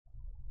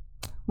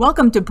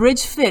Welcome to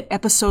Bridge Fit,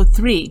 Episode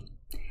 3.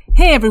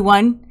 Hey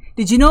everyone,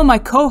 did you know my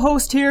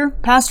co-host here,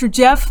 Pastor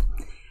Jeff,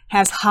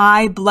 has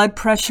high blood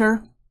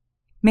pressure?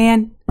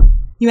 Man,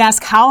 you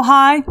ask how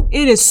high?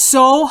 It is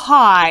so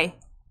high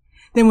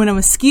that when a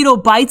mosquito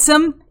bites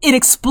him, it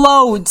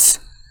explodes.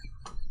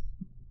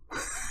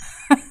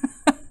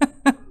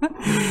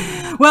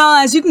 Well,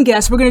 as you can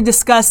guess, we're going to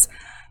discuss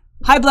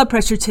high blood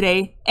pressure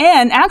today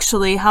and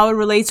actually how it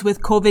relates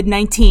with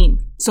COVID-19.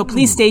 So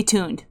please stay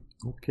tuned.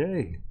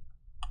 Okay.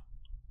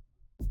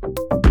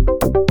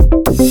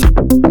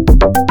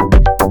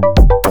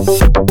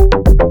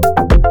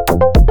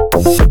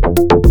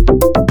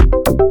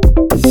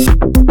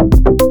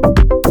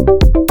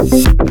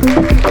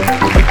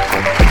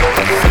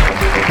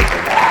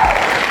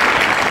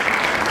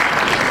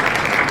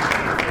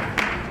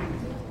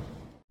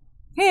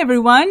 Hey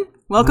everyone,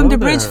 welcome to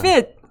Bridge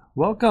Fit.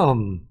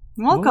 Welcome.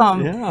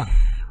 Welcome. Yeah.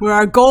 Where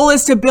our goal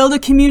is to build a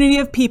community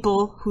of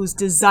people whose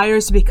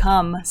desires to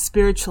become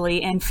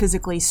spiritually and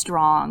physically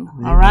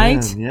strong. All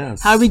right?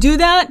 Yes. How do we do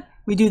that?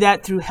 We do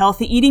that through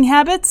healthy eating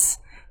habits,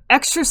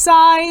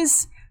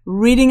 exercise,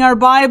 reading our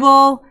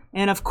Bible,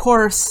 and of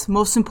course,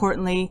 most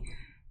importantly,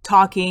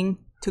 talking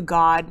to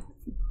God,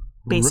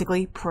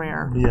 basically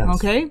prayer. Yes.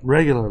 Okay?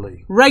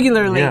 Regularly.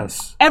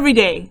 Yes. Every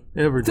day.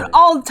 Every day.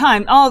 All the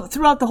time, all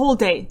throughout the whole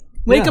day.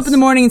 Wake up in the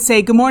morning and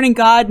say, good morning,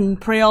 God,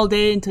 and pray all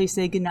day until you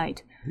say good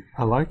night.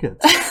 I like it.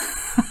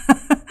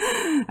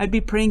 I'd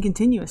be praying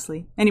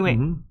continuously. Anyway.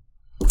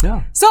 Mm-hmm.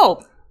 Yeah.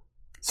 So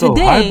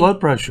today, high blood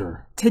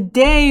pressure.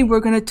 Today, we're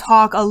going to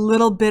talk a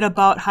little bit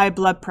about high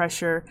blood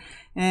pressure.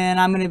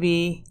 And I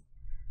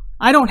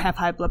don't have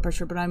high blood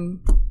pressure, but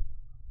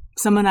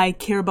someone I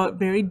care about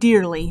very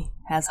dearly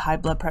has high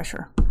blood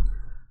pressure.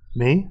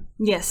 Me?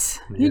 Yes.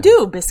 Yeah. You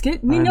do,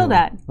 Biscuit. We know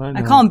that.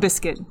 I call him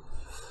Biscuit.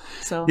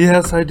 So.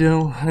 Yes, I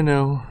do. I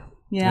know.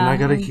 Yeah. And I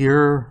got to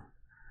hear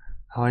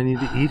how I need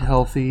to eat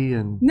healthy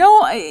and...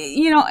 No,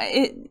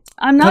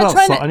 I'm not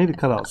trying to... I need to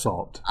cut out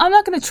salt. I'm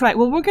not going to try...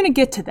 Well, we're going to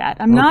get to that.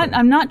 I'm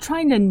not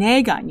trying to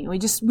nag on you. You're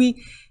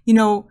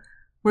loved.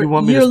 You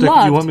want me to stick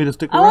around?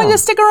 I want you to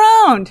stick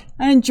around.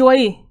 I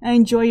enjoy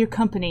your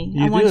company.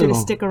 I want you to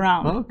stick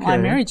around. Okay. Well, I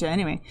married you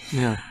anyway.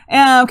 Yeah.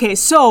 Okay,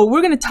 so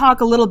we're going to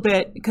talk a little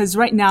bit, because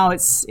right now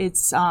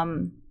it's a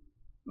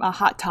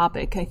hot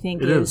topic, I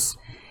think. It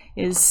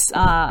is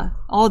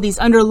all these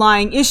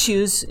underlying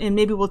issues, and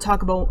maybe we'll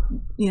talk about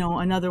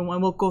another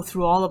one. We'll go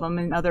through all of them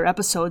in other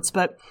episodes,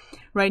 but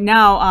right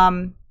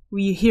now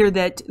we hear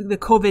that the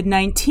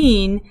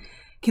COVID-19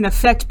 can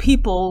affect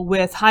people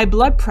with high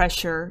blood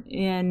pressure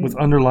with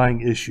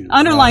underlying issues.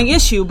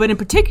 Issue, but in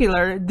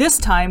particular this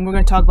time we're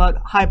going to talk about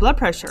high blood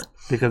pressure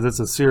because it's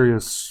a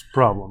serious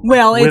problem.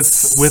 Well,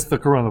 it's with the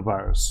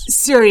coronavirus.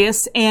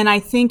 Serious, and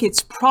I think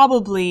it's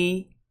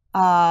probably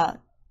the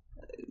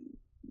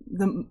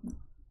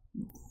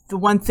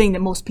one thing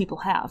that most people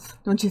have,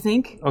 don't you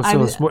think? Oh,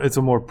 so it's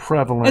a more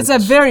prevalent... It's a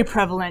very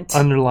prevalent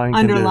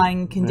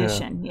underlying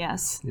condition,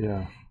 yes.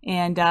 Yeah.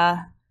 And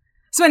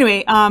so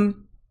anyway... we're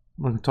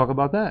going to talk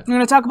about that. We're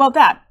going to talk about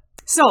that.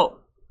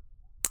 So,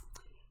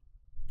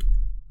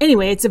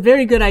 anyway, it's a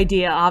very good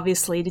idea,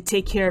 obviously, to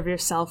take care of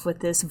yourself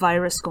with this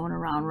virus going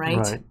around, right?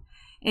 Right.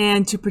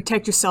 And to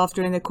protect yourself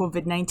during the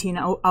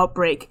COVID-19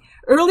 outbreak.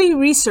 Early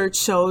research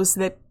shows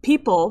that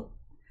people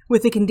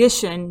with the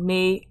condition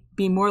may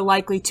be more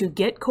likely to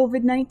get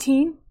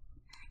COVID-19,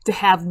 to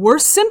have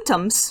worse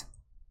symptoms,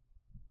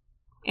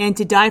 and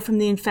to die from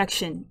the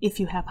infection if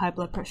you have high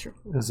blood pressure.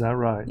 Is that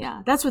right?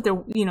 Yeah, that's what they're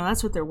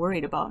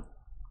worried about.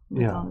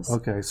 Yeah.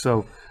 Okay.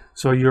 So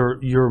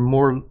you're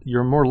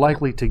more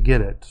likely to get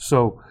it.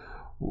 So,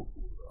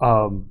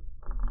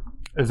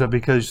 is that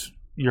because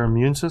your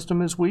immune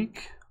system is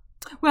weak?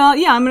 Well,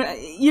 yeah,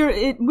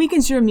 it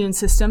weakens your immune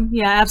system.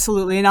 Yeah,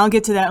 absolutely, and I'll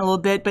get to that in a little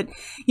bit. But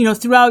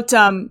throughout.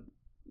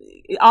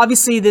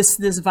 Obviously, this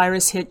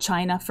virus hit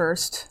China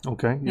first.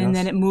 Okay. Yes. And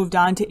then it moved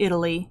on to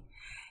Italy.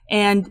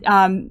 And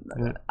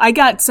I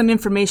got some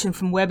information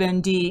from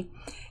WebMD.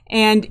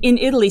 And in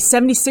Italy,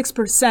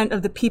 76%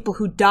 of the people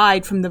who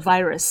died from the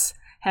virus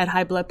had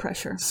high blood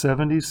pressure.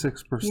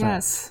 76%.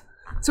 Yes.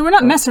 So we're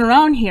not messing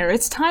around here.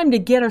 It's time to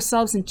get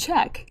ourselves in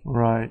check.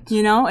 Right.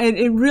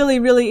 It really,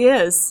 really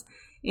is.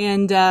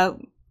 And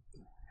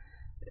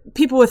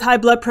people with high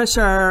blood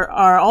pressure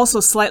are also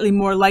slightly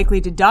more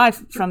likely to die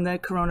from the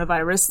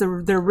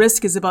coronavirus. Their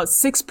risk is about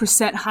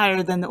 6%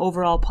 higher than the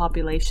overall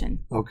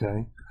population.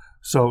 Okay.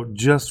 So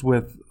just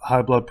with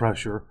high blood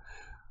pressure,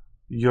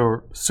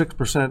 you're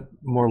 6%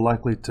 more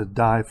likely to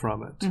die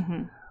from it.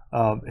 Mm-hmm.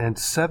 And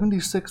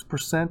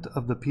 76%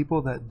 of the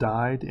people that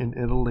died in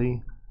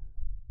Italy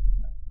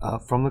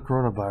from the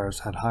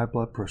coronavirus had high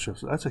blood pressure.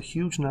 So that's a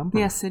huge number.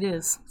 Yes, it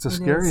is. It's a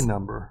scary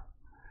number.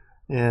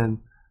 And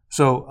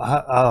so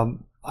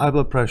high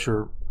blood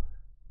pressure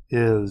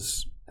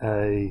is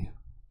a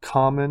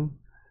common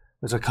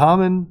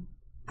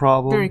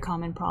problem. Very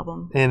common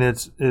problem. And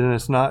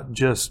it's not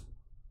just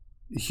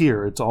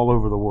here, it's all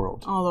over the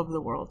world. All over the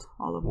world,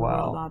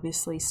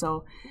 obviously.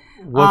 So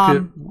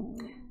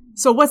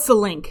So what's the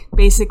link,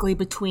 basically,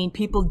 between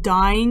people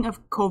dying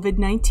of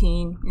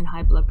COVID-19 and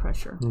high blood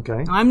pressure?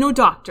 Okay. I'm no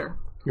doctor.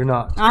 You're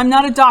not. I'm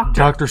not a doctor.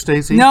 Dr.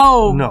 Stacy?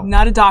 No, No.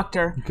 not a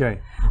doctor. Okay.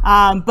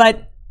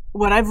 But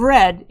what I've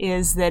read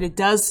is that it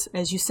does,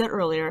 as you said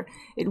earlier,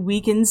 it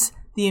weakens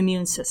the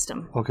immune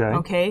system. Okay.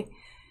 Okay.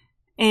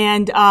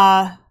 And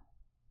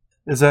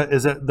Is that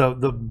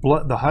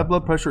the high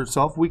blood pressure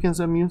itself weakens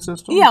the immune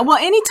system? yeah, well,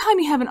 anytime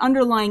you have an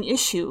underlying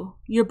issue,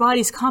 your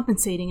body's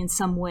compensating in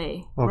some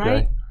way, Okay.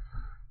 right?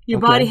 Your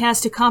Okay. body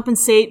has to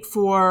compensate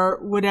for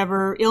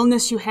whatever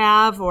illness you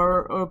have,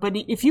 but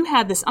if you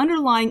have this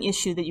underlying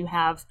issue that you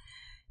have,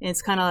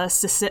 it's kind of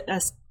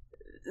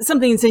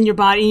something that's in your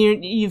body,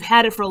 and you've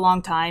had it for a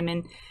long time,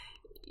 and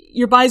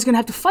your body's going to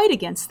have to fight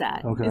against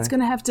that. Okay. It's going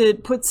to have to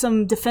put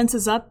some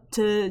defenses up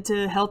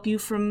to help you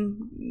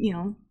from,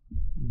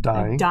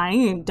 Dying.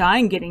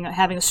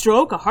 having a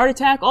stroke, a heart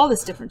attack, all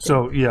this different things.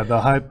 So yeah,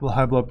 the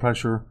high blood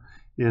pressure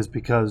is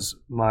because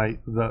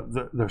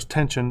there's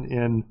tension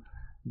in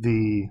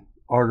the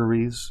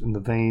arteries and the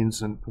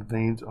veins and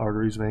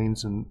arteries,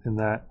 veins, and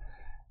that,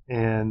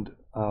 and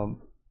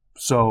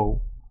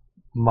so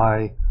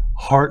my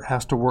heart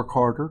has to work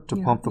harder to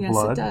pump the yes,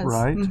 blood, it does.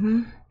 right?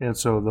 Mm-hmm. And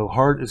so the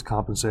heart is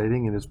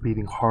compensating, and it's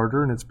beating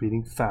harder and it's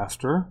beating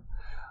faster,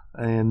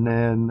 and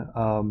then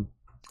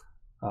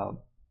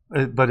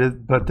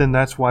but then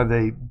that's why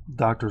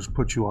doctors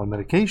put you on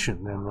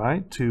medication then,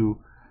 right?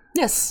 To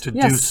do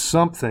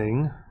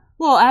something.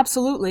 Well,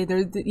 absolutely.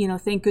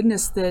 Thank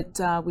goodness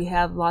that we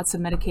have lots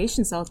of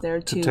medications out there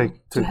to take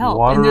help.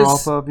 water And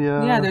off of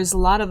you. Yeah, there's a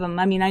lot of them.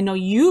 I mean, I know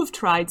you've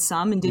tried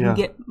some and didn't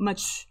get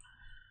much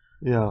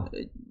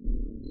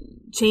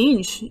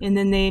change, and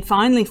then they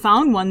finally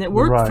found one that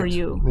worked for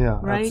you. Yeah,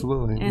 right?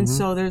 absolutely. And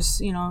so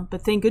there's,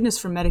 but thank goodness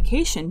for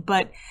medication.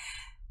 But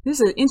there's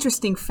an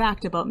interesting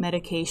fact about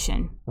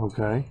medication.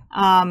 Okay.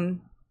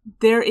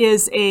 There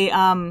is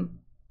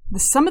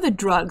some of the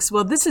drugs.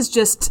 Well, this is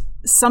just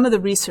some of the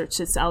research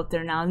that's out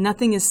there now.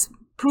 Nothing is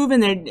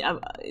proven.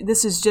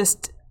 This is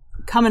just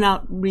coming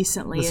out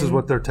recently. This is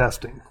what they're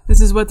testing.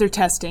 This is what they're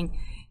testing,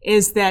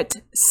 is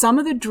that some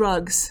of the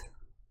drugs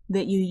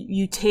that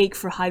you take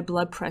for high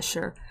blood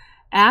pressure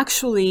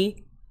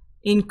actually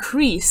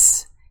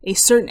increase a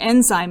certain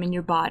enzyme in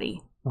your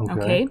body.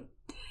 Okay?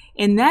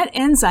 And that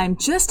enzyme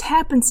just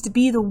happens to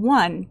be the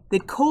one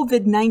that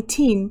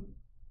COVID-19,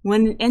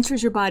 when it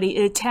enters your body,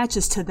 it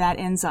attaches to that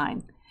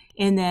enzyme.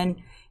 And then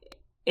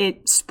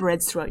it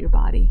spreads throughout your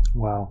body.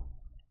 Wow.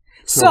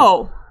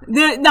 So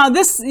now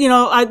this,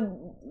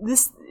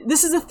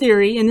 this is a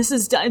theory, and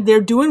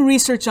they're doing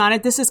research on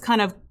it. This is kind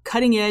of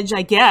cutting edge,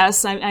 I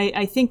guess.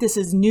 I think this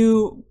is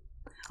new,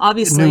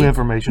 obviously. New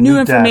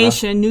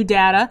information, new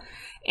data.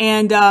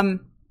 And,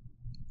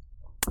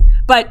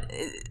 but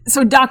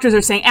so doctors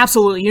are saying,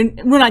 absolutely,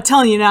 we're not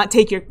telling you not to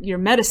take your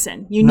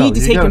medicine. You need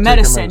to take your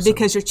medicine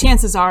because your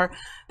chances are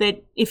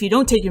that if you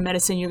don't take your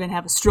medicine, you're going to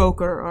have a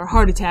stroke or a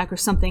heart attack or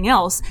something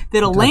else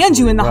that'll land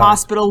you in the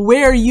hospital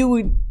where you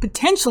would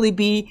potentially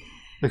be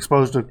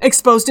exposed to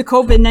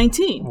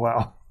COVID-19.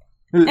 Wow.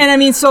 And I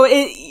mean, so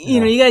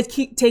you got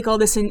to take all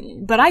this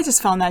in, but I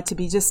just found that to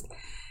be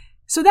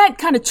so that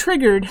kind of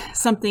triggered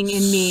something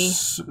in me.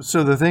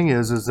 So the thing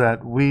is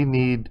that we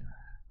need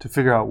to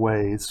figure out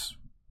ways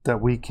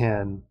that we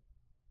can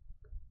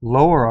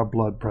lower our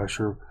blood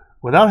pressure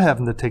without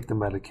having to take the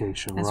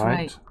medication, That's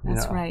right?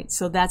 That's right.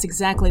 So that's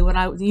exactly what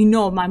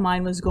my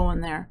mind was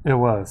going there. It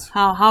was.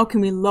 How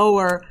can we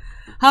lower,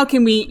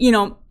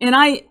 and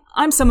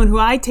I'm someone who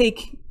I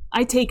take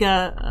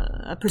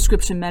a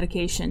prescription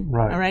medication,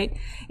 right? All right.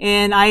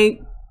 And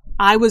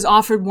I was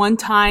offered one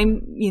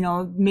time,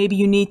 maybe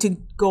you need to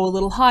go a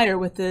little higher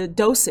with the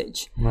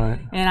dosage. Right.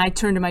 And I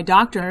turned to my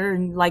doctor,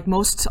 and like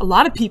a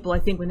lot of people, I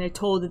think when they're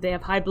told that they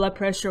have high blood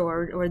pressure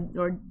or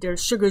their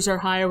sugars are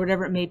high or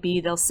whatever it may be,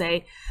 they'll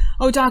say,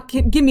 "Oh, doc,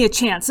 give me a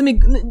chance. And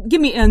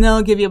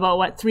they'll give you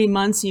about 3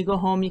 months. You go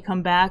home, you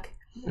come back.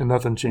 And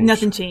nothing changes.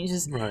 Nothing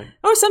changes. Right.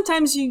 Or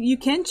sometimes you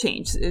can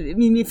change. I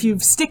mean, if you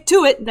stick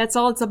to it, that's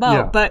all it's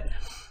about. Yeah.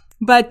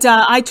 But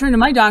I turned to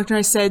my doctor and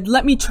I said,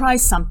 let me try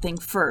something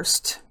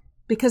first.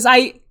 Because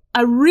I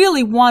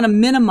really want to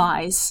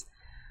minimize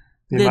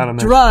the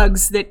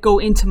drugs that go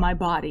into my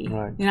body.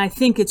 Right. And I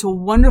think it's a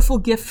wonderful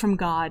gift from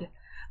God,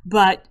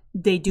 but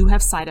they do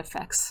have side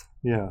effects.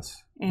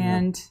 Yes.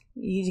 And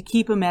you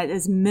keep them at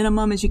as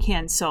minimum as you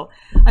can. So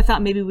I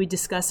thought maybe we'd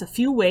discuss a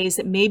few ways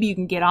that maybe you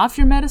can get off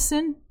your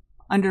medicine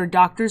under a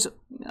doctor's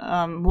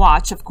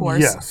watch, of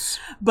course. Yes.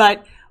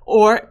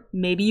 Or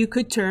maybe you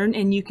could turn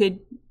and you could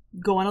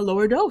go on a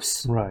lower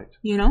dose. Right.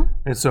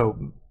 And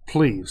so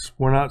please,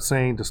 we're not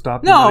saying to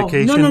stop the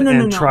medication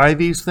and try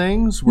these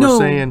things. We're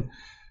saying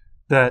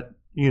that,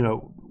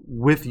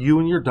 with you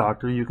and your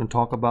doctor, you can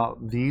talk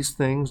about these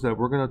things that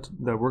we're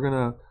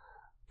gonna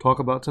talk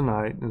about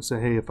tonight and say,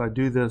 hey, if I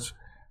do this,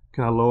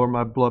 can I lower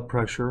my blood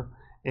pressure?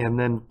 And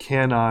then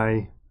can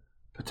I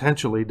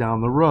potentially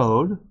down the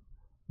road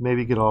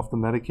maybe get off the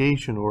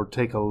medication or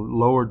take a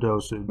lower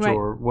dosage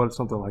or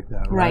something like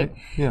that, right?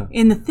 Yeah.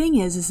 And the thing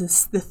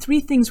is the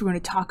three things we're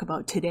going to talk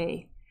about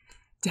today,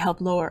 to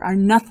help lower are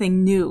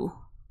nothing new.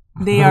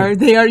 They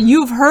are,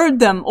 you've heard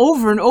them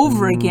over and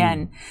over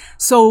again.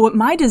 So what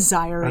my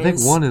desire is... I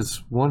think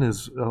one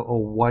is a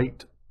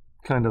white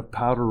kind of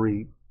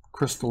powdery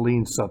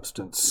crystalline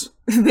substance.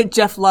 that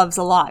Jeff loves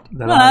a lot.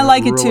 I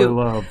like it too.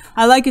 Love.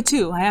 I like it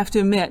too, I have to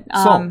admit.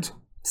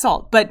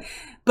 Salt. But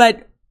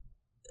what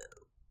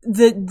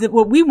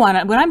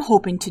I'm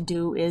hoping to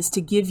do is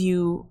to give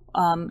you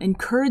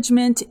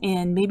encouragement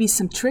and maybe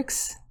some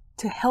tricks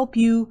to help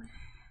you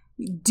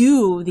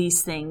do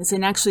these things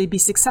and actually be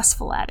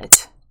successful at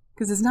it.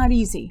 Because it's not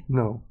easy.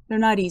 No. They're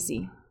not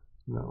easy.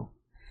 No.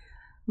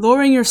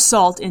 Lowering your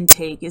salt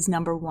intake is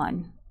number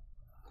one.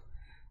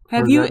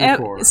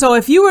 So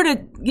if you were to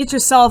get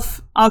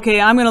yourself,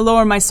 okay, I'm going to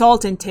lower my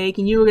salt intake,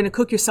 and you were going to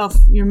cook yourself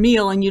your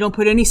meal and you don't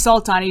put any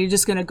salt on it, you're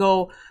just going to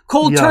go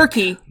cold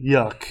turkey.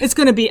 Yuck. It's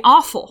going to be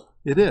awful.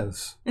 It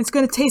is. It's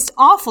going to taste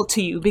awful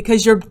to you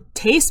because your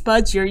taste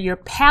buds, your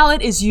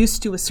palate is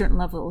used to a certain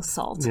level of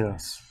salt.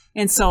 Yes.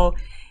 And so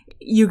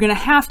you're going to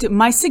have to,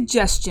 my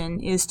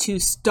suggestion is to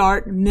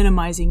start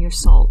minimizing your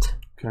salt.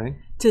 Okay.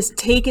 To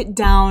take it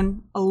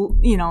down,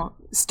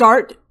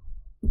 start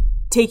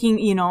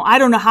taking, I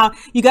don't know how,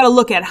 you got to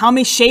look at how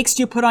many shakes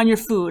do you put on your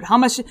food, how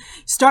much,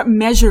 start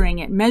measuring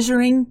it.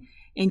 Measuring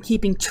and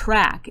keeping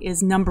track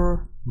is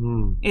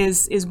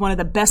is one of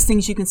the best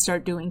things you can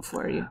start doing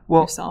for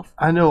yourself.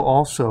 I know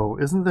also,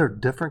 isn't there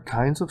different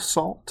kinds of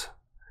salt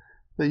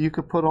that you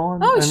could put on?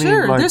 Oh,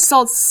 sure. There's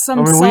salt, salt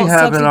we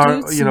have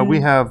substitutes. in our,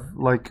 we have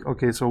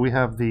so we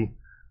have the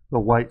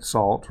white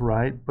salt,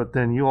 right? But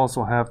then you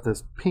also have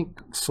this pink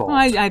salt. Oh,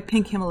 I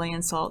pink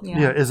Himalayan salt, yeah.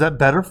 Yeah, is that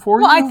better for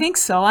you? Well, I think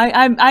so.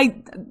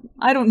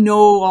 I don't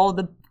know all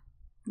the...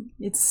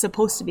 It's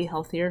supposed to be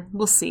healthier.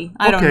 We'll see.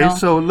 I don't know. Okay,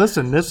 so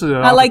listen, this is an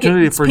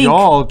opportunity for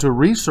y'all to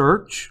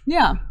research.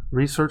 Yeah.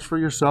 Research for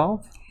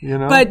yourself,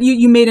 But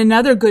you made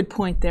another good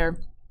point there.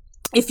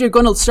 If you're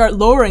going to start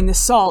lowering the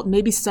salt,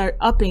 maybe start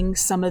upping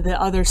some of the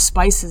other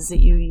spices that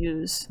you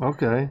use.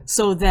 Okay.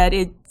 So that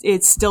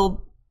it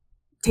still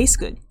tastes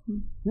good.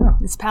 Yeah.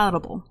 It's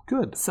palatable.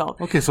 Good. So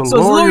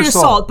lower your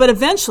salt. But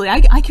eventually,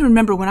 I can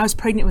remember when I was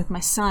pregnant with my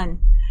son.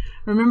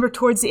 Remember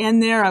towards the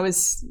end there, I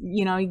was,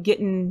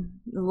 getting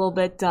a little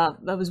bit,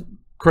 I was...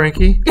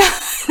 Cranky?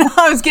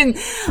 I was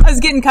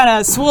getting kind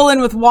of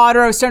swollen with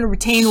water. I was starting to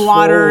retain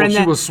water.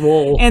 She was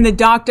swole. And the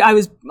doctor, I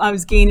was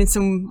gaining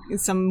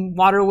some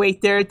water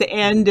weight there at the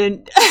end.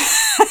 And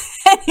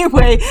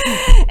anyway,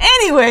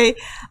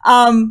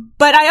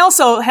 but I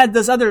also had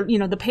this other,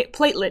 the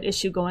platelet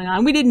issue going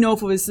on. We didn't know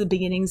if it was the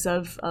beginnings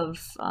of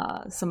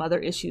some other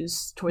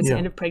issues towards the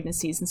end of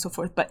pregnancies and so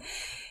forth. But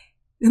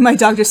my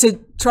doctor said,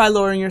 try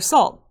lowering your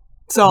salt.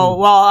 So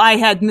while I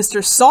had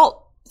Mr.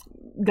 Salt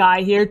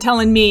guy here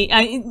telling me,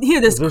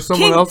 hear this. Is there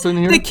someone else in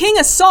here? The king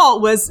of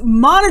salt was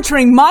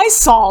monitoring my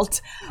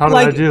salt. How did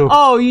I do?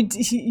 Oh,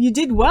 you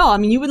did well. I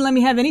mean, you wouldn't let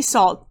me have any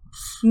salt.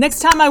 Next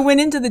time I went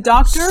into the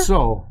doctor,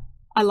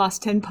 I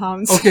lost 10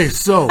 pounds. Okay,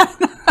 so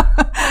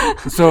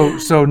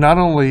not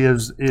only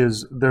is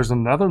there's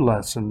another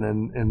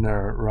lesson in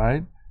there,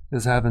 right?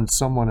 Is having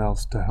someone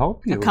else to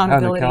help you.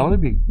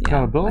 Accountability.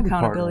 Accountability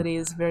Accountability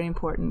is very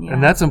important. Yeah.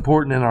 And that's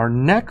important in your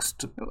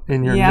next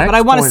but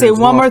I want to say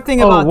one more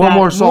thing about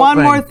that.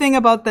 One more thing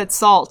about that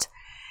salt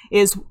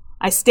is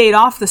I stayed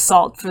off the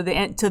salt I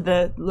think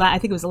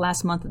it was the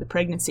last month of the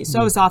pregnancy. So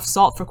I was off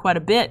salt for quite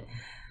a bit.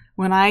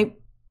 When I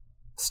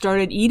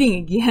started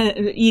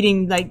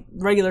eating like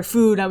regular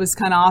food, I was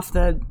kind of off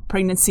the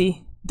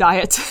pregnancy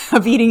diet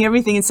of eating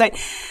everything in sight.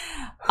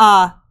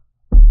 I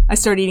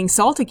started eating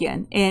salt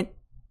again, and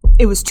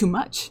it was too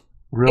much.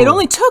 Really? It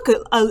only took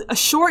a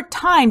short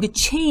time to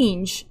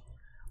change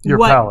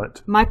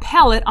my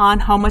palate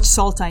on how much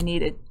salt I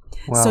needed.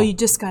 Wow. So you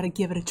just got to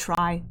give it a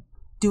try.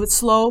 Do it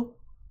slow,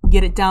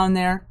 get it down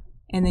there,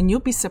 and then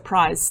you'll be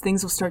surprised.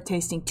 Things will start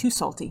tasting too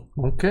salty.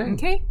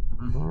 Okay.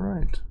 All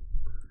right.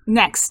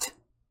 Next,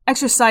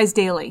 exercise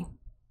daily.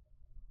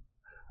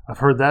 I've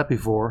heard that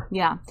before.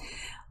 Yeah.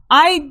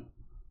 I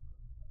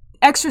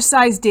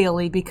exercise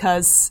daily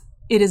because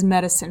it is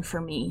medicine for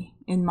me.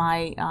 In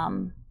my,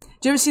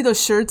 do you ever see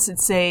those shirts that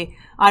say,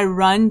 I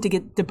run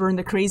to burn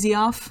the crazy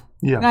off?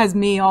 Yeah. That's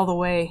me all the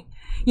way.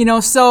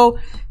 So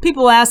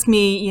people ask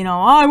me,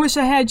 I wish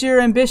I had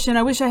your ambition.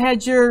 I wish I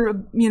had your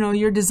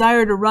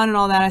desire to run and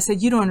all that. I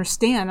said, you don't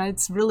understand. I have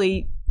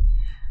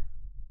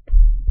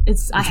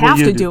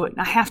to do it.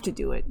 I have to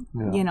do it,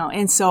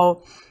 And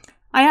so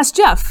I asked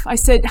Jeff, I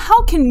said,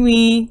 how can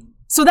we,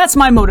 so that's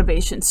my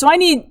motivation. So I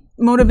need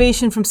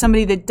motivation from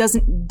somebody that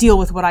doesn't deal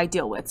with what I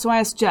deal with. So I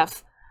asked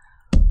Jeff,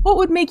 what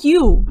would make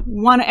you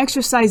want to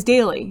exercise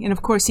daily? And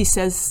of course he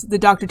says, the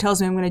doctor tells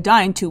me I'm going to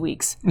die in 2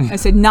 weeks. I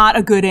said, not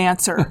a good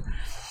answer.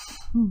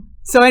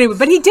 So anyway,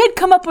 but he did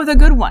come up with a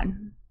good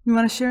one. You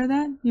want to share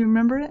that? You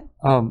remember it?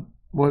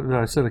 What did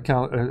I say?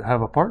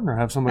 Have a partner,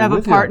 have somebody with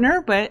you. Have a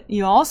partner, but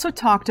you also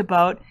talked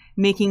about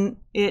making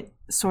it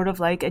sort of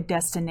like a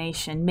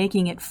destination,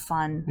 making it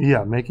fun.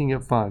 Yeah, making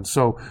it fun.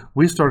 So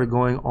we started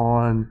going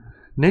on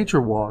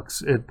nature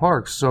walks at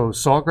parks. So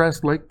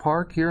Sawgrass Lake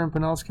Park here in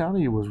Pinellas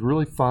County, it was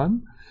really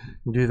fun.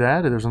 do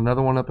that. There's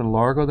another one up in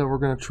Largo that we're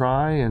going to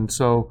try. And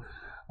so,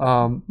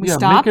 we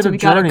stopped, make it a we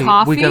journey. Got a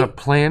coffee. We got to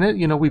plan it.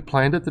 We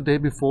planned it the day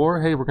before.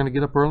 Hey, we're going to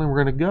get up early and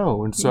we're going to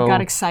go. And so we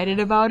got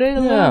excited about it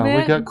a little bit.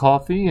 We got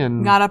coffee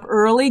and got up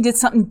early, did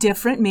something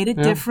different, made it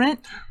different.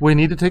 We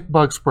need to take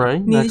bug spray.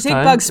 Need to take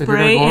bug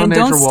spray and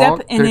don't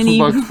step in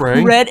any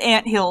red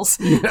ant hills.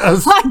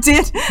 Yes. I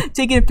did,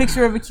 taking a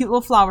picture of a cute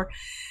little flower.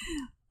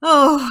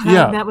 Oh,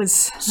 that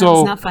was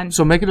not fun.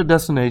 So make it a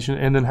destination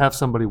and then have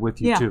somebody with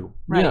you too.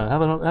 Right.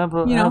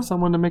 Yeah, have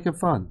someone to make it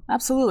fun.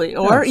 Absolutely.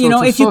 Or,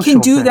 if you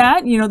can do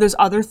that, there's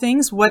other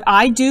things. What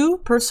I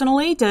do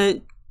personally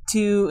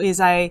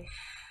is I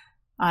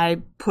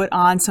put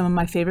on some of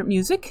my favorite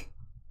music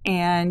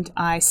and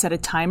I set a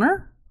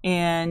timer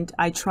and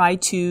I try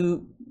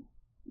to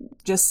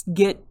just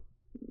get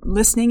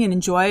listening and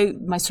enjoy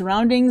my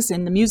surroundings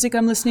and the music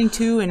I'm listening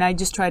to, and I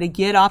just try to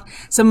get off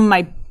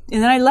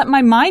and then I let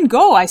my mind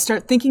go. I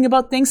start thinking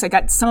about things. I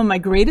got some of my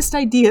greatest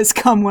ideas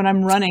come when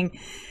I'm running.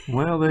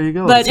 Well, there you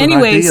go. But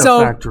anyway,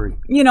 factory.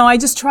 I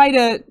just try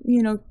to,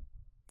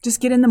 just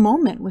get in the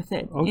moment with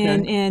it. Okay.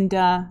 And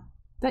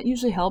that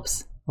usually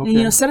helps.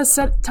 Okay. And, set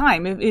a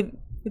time. If it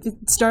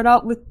start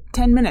out with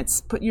 10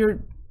 minutes, put your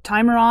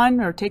timer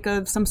on or take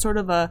some sort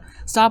of a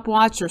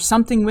stopwatch or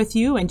something with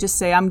you and just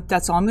say,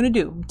 that's all I'm going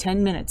to do,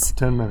 10 minutes.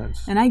 10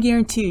 minutes. And I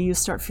guarantee you'll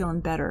start feeling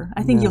better.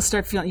 I think you'll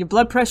start feeling your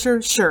blood pressure,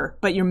 sure,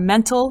 but your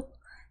mental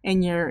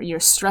and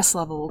your stress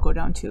level will go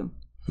down too.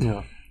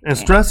 Yeah. And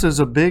stress is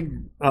a big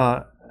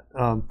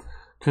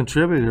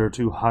contributor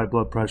to high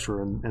blood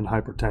pressure and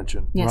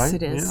hypertension, yes, right?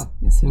 It is. Yeah.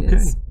 Yes, it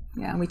is.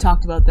 Yeah, and we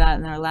talked about that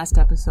in our last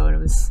episode. It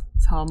was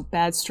how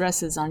bad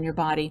stress is on your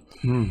body.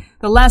 Mm.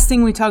 The last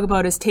thing we talk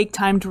about is take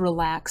time to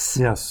relax.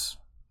 Yes.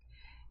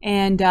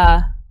 And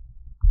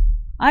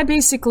I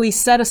basically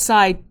set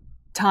aside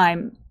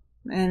time.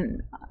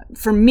 And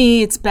for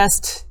me, it's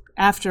best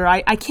after.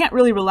 I can't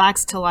really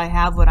relax till I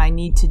have what I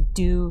need to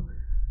do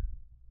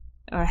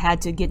or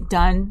had to get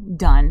done.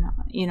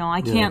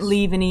 I can't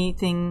leave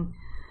anything,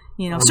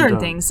 certain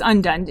things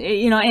undone.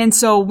 And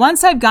so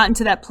once I've gotten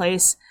to that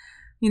place,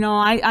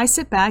 I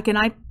sit back and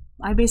I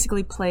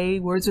basically play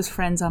Words with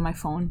Friends on my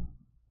phone.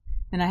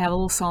 And I have a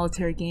little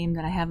solitaire game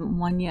that I haven't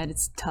won yet.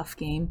 It's a tough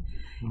game.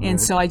 Right.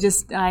 And so I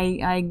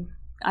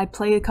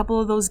play a couple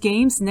of those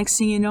games. Next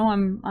thing you know,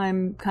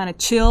 I'm kind of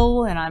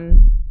chill and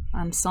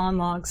I'm sawing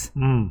logs.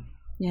 Mm.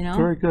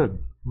 Very good.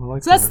 I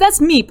like so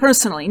that's me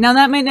personally. Now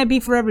that might not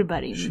be for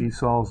everybody. She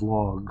saws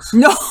logs.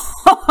 No.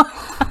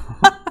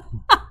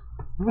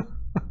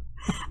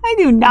 I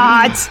do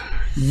not.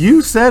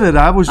 You said it.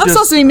 I'm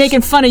supposed to be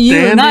making fun of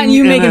you, not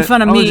you making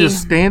fun of me. I was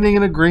just standing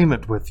in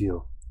agreement with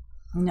you.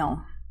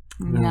 No.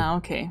 Yeah,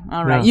 okay.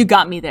 All right. Yeah. You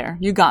got me there.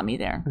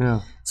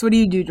 Yeah. So what do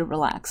you do to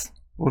relax?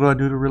 What do I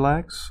do to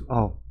relax?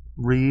 Oh,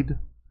 read.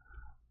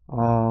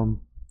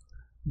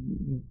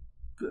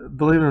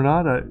 Believe it or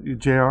not, I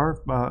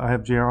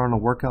have JR on a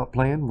workout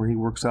plan where he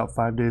works out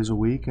 5 days a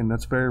week, and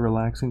that's very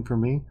relaxing for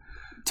me.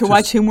 To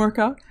watch him work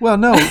out? Well,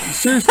 no,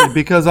 seriously,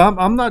 because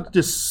I'm not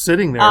just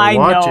sitting there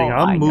watching.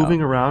 I'm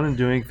moving around and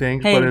doing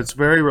things, but it's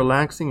very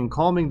relaxing and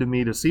calming to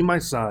me to see my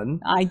son.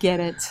 I get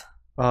it.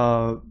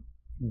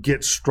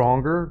 Get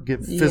stronger,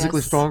 get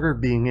physically stronger,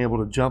 being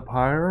able to jump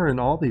higher, and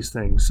all these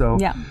things. So,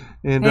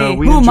 and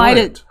who am I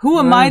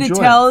to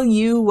tell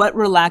you what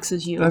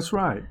relaxes you? That's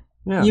right.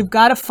 Yeah. You've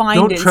got to find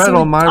Don't tread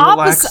on my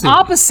relaxing.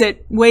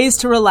 Opposite ways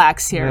to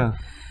relax here.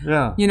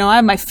 Yeah. I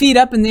have my feet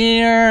up in the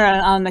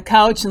air on the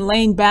couch and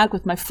laying back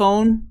with my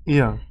phone.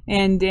 Yeah.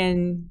 And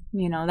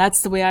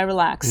that's the way I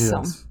relax. Yes.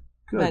 So.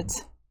 Good.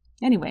 But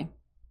anyway.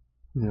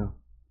 Yeah.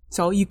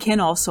 So you can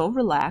also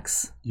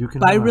relax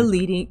by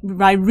reading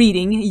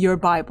your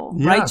Bible,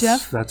 right, Jeff?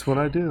 Yes, that's what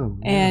I do.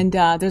 Yeah. And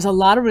there's a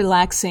lot of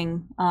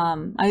relaxing.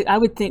 I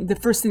would think the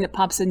first thing that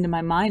pops into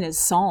my mind is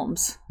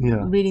Psalms.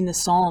 Yeah. Reading the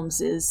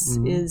Psalms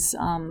is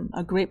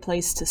a great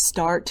place to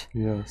start.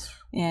 Yes.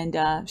 And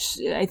I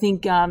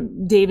think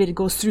David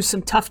goes through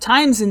some tough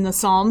times in the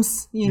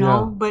Psalms,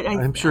 but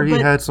I'm sure he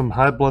had some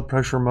high blood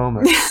pressure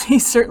moments. He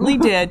certainly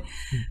did.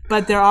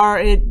 But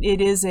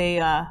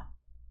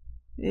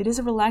it is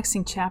a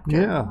relaxing chapter.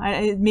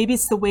 Yeah. Maybe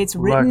it's the way it's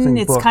written.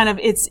 It's book.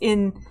 It's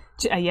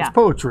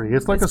poetry.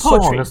 It's like a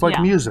song. It's like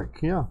music.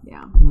 Yeah.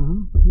 Yeah.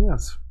 Mm-hmm.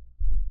 Yes.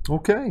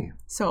 Okay.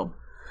 So,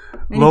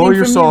 lower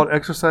your salt,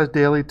 exercise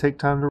daily, take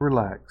time to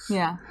relax.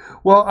 Yeah.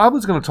 Well, I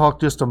was going to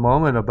talk just a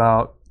moment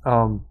about,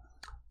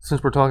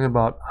 since we're talking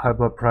about high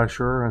blood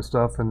pressure and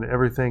stuff and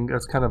everything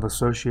that's kind of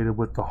associated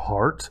with the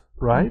heart,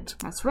 right?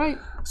 That's right.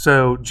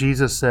 So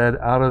Jesus said,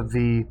 out of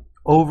the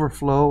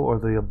overflow or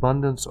the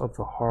abundance of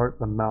the heart,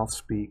 the mouth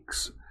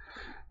speaks.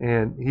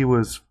 And he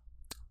was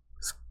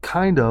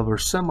kind of or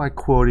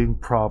semi-quoting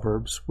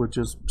Proverbs, which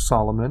is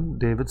Solomon,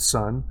 David's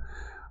son,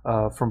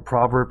 from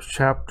Proverbs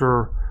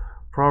chapter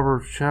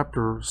 4,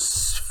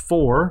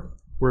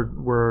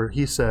 where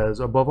he says,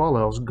 above all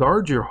else,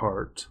 guard your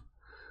heart,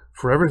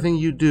 for everything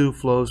you do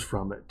flows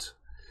from it.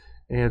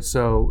 And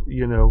so,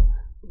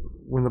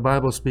 when the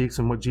Bible speaks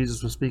and what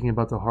Jesus was speaking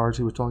about the heart,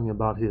 he was talking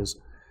about his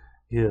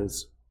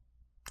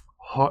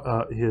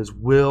his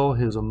will,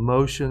 his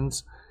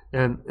emotions,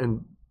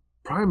 and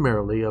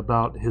primarily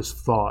about his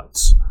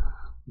thoughts.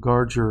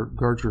 Guard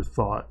your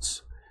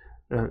thoughts.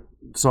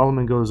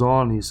 Solomon goes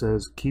on, he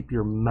says, keep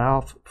your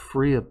mouth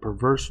free of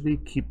perversity,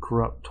 keep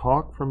corrupt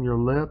talk from your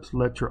lips,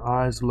 let your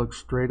eyes look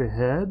straight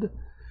ahead,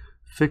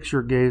 fix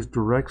your gaze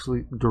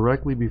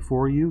directly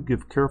before you,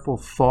 give careful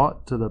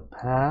thought to the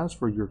paths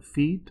for your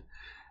feet,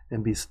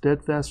 and be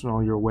steadfast in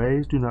all your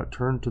ways. Do not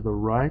turn to the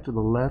right or the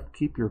left,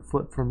 keep your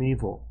foot from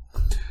evil.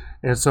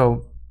 And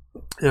so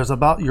it's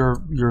about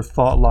your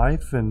thought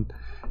life and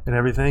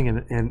everything,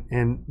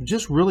 and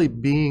just really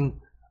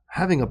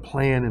having a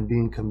plan and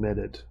being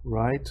committed,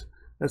 right?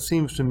 That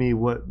seems to me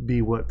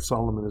what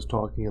Solomon is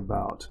talking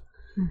about.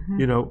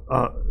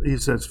 Mm-hmm. He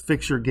says,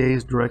 fix your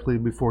gaze directly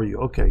before you.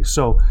 Okay,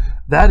 so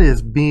that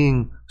is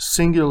being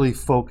singularly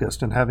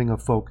focused and having a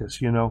focus.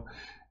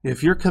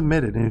 If you're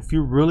committed and if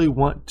you really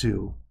want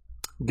to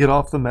get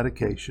off the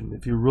medication,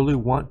 if you really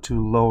want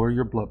to lower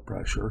your blood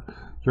pressure,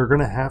 you're going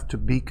to have to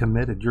be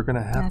committed. You're going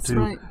to have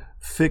to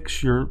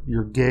fix your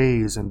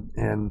gaze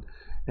and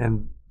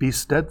be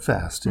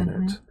steadfast in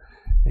it.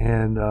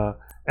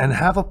 And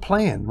have a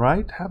plan,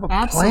 right? Have a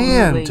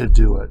plan to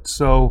do it.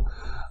 So,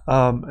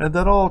 and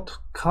that all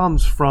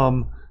comes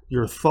from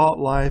your thought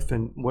life,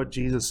 and what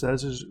Jesus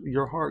says is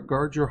your heart.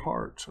 Guard your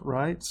heart,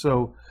 right?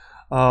 So,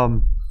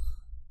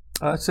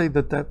 I'd say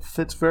that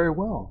fits very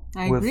well.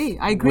 I agree.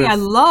 I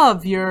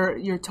love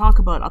your talk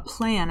about a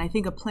plan. I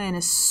think a plan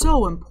is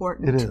so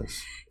important. It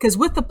is. Because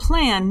with the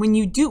plan, when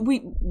you do,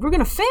 we're going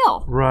to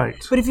fail.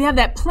 Right. But if you have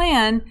that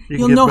plan,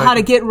 you'll know how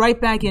to get right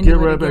back into it again.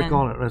 Get right back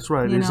on it. That's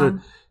right.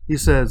 He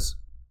says,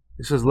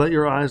 let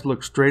your eyes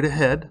look straight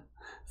ahead,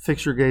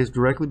 fix your gaze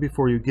directly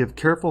before you, give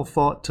careful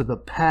thought to the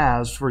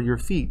paths for your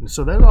feet. And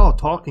so that's all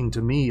talking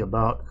to me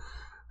about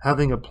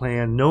having a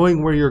plan,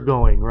 knowing where you're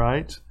going,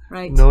 right?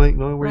 Right. Knowing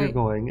where you're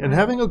going, and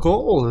having a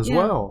goal as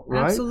well,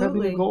 right? Absolutely.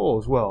 Having a goal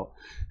as well.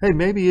 Hey,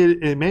 maybe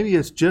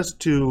it's just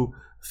to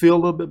feel a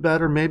little bit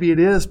better. Maybe it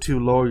is to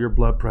lower your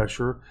blood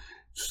pressure,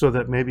 so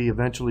that maybe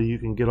eventually you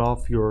can get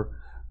off your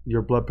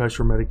blood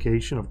pressure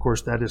medication. Of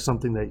course, that is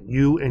something that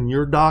you and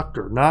your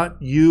doctor,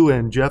 not you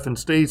and Jeff and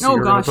Stacy, are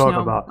going to talk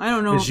about. I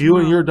don't know. It's you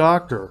and your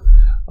doctor.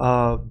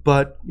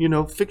 But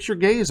fix your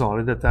gaze on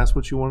it if that's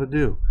what you want to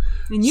do.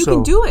 And you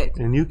can do it.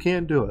 And you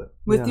can do it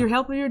with your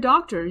help of your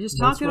doctor. Just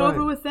talk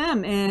over with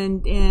them,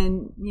 and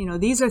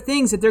these are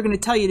things that they're going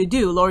to tell you to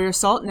do: lower your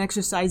salt and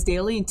exercise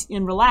daily,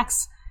 and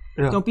relax.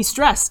 Yeah. Don't be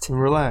stressed. And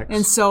relax.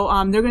 And so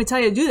they're going to tell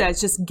you to do that.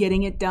 It's just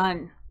getting it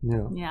done.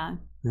 Yeah.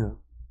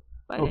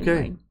 But okay.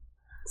 Anyway,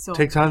 so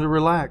take time to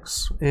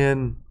relax,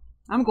 and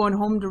I'm going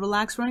home to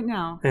relax right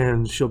now.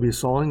 And she'll be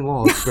sawing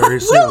logs very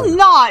soon. Will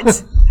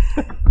not.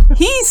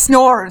 He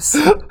snores.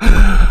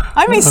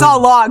 I may saw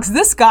logs.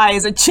 This guy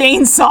is a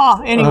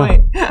chainsaw.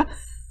 Anyway.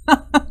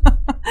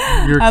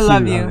 You're I cute,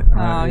 love you.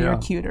 Right, you're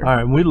cuter. All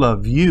right. We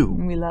love you.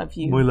 We love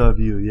you. We love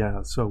you.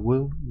 Yeah. So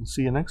we'll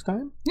see you next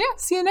time. Yeah.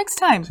 See you next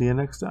time. See you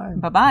next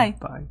time. Bye-bye.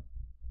 Bye.